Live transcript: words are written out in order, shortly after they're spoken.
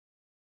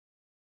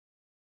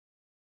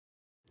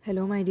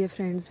Hello, my dear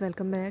friends,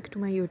 welcome back to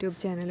my YouTube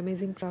channel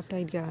Amazing Craft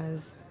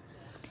Ideas.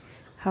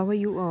 How are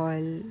you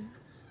all?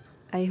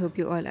 I hope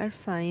you all are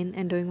fine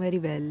and doing very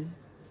well.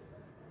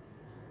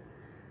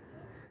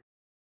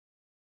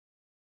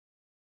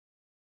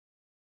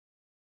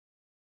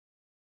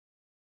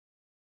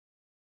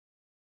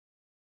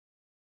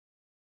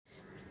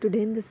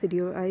 Today, in this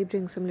video, I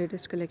bring some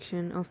latest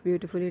collection of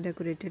beautifully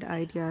decorated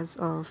ideas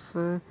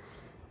of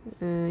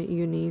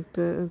unique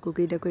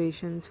cookie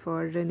decorations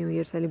for New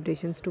Year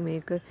celebrations. To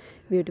make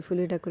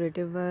beautifully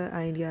decorative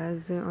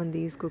ideas on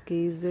these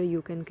cookies,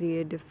 you can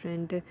create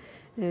different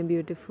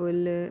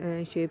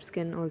beautiful shapes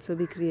can also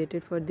be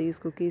created for these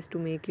cookies to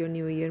make your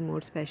New Year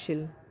more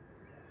special.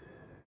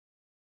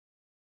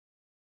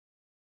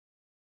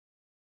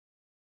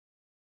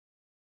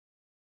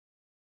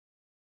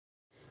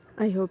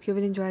 I hope you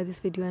will enjoy this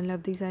video and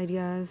love these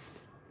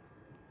ideas.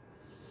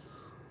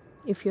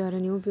 If you are a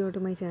new viewer to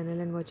my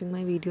channel and watching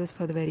my videos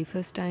for the very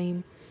first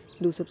time,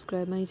 do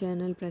subscribe my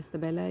channel, press the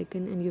bell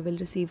icon and you will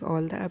receive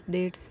all the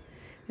updates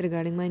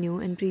regarding my new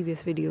and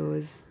previous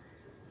videos.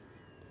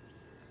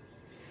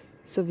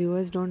 So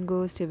viewers, don't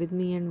go, stay with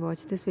me and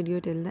watch this video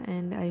till the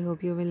end. I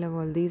hope you will love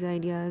all these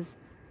ideas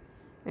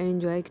and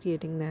enjoy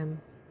creating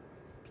them.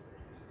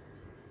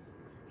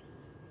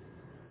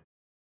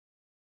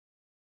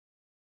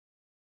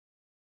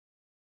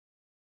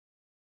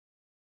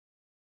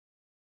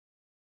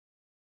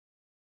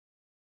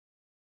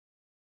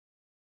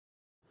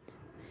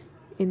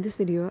 In this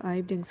video,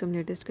 I bring some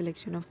latest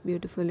collection of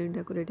beautiful and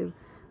decorative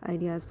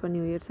ideas for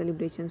New Year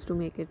celebrations to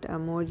make it a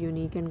more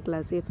unique and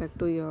classy effect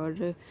to your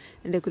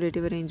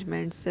decorative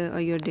arrangements or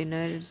your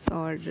dinners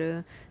or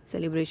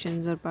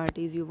celebrations or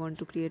parties you want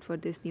to create for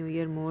this New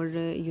Year more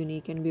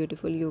unique and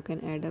beautiful. You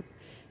can add up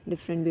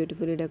different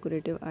beautifully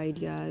decorative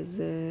ideas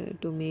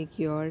to make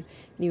your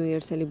New Year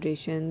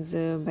celebrations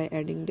by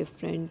adding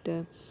different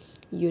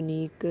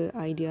unique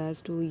ideas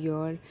to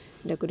your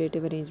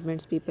decorative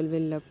arrangements people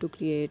will love to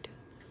create.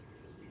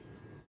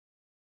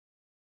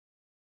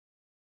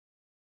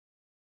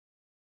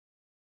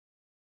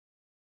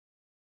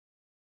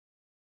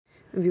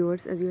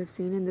 Viewers, as you have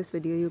seen in this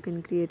video, you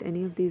can create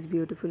any of these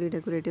beautifully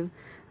decorative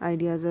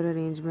ideas or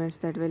arrangements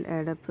that will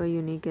add up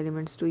unique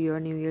elements to your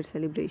New Year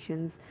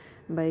celebrations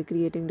by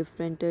creating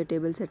different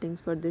table settings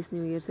for this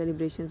New Year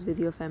celebrations with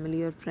your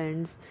family or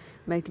friends,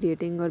 by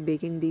creating or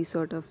baking these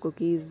sort of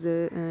cookies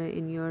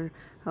in your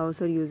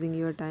house or using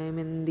your time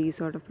in these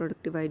sort of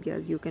productive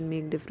ideas. You can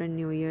make different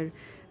New Year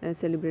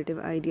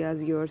celebrative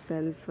ideas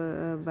yourself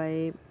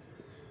by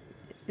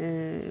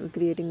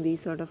creating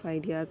these sort of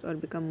ideas or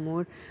become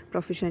more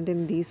proficient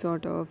in these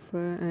sort of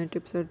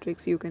tips or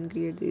tricks. You can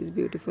create these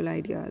beautiful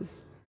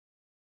ideas.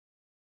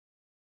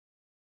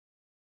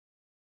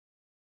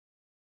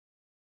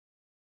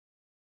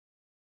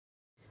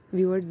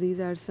 Viewers, these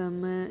are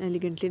some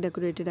elegantly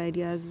decorated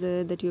ideas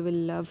that you will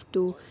love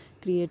to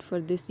create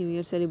for this New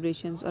Year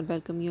celebrations or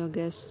welcome your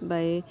guests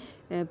by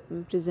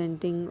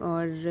presenting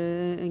or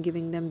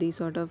giving them these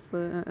sort of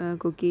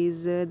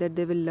cookies that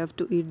they will love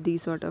to eat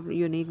these sort of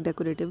unique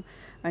decorative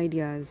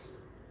ideas.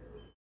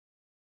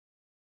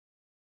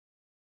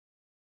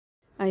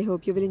 I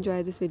hope you will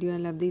enjoy this video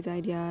and love these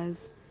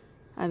ideas.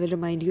 I will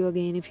remind you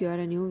again, if you are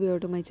a new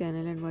viewer to my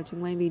channel and watching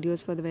my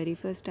videos for the very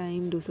first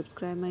time, do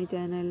subscribe my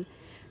channel,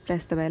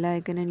 press the bell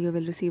icon and you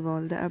will receive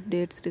all the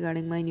updates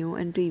regarding my new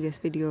and previous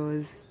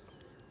videos.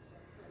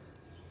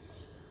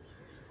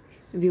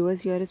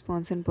 Viewers, your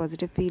response and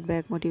positive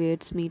feedback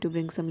motivates me to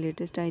bring some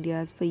latest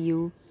ideas for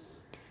you.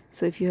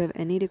 So if you have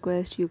any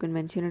request, you can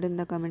mention it in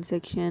the comment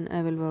section.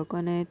 I will work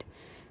on it.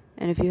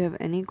 And if you have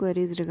any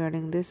queries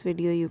regarding this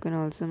video, you can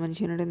also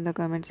mention it in the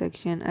comment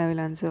section. I will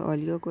answer all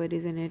your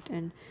queries in it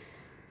and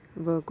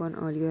work on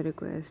all your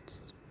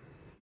requests.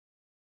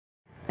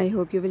 I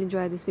hope you will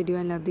enjoy this video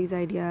and love these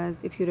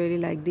ideas. If you really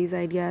like these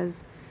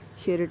ideas,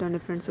 share it on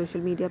different social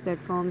media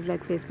platforms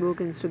like Facebook,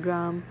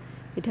 Instagram.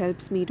 It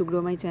helps me to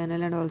grow my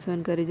channel and also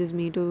encourages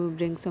me to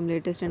bring some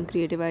latest and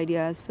creative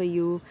ideas for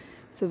you.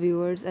 So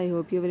viewers, I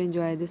hope you will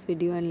enjoy this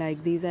video and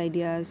like these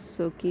ideas.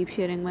 So keep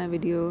sharing my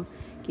video,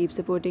 keep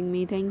supporting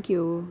me. Thank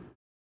you.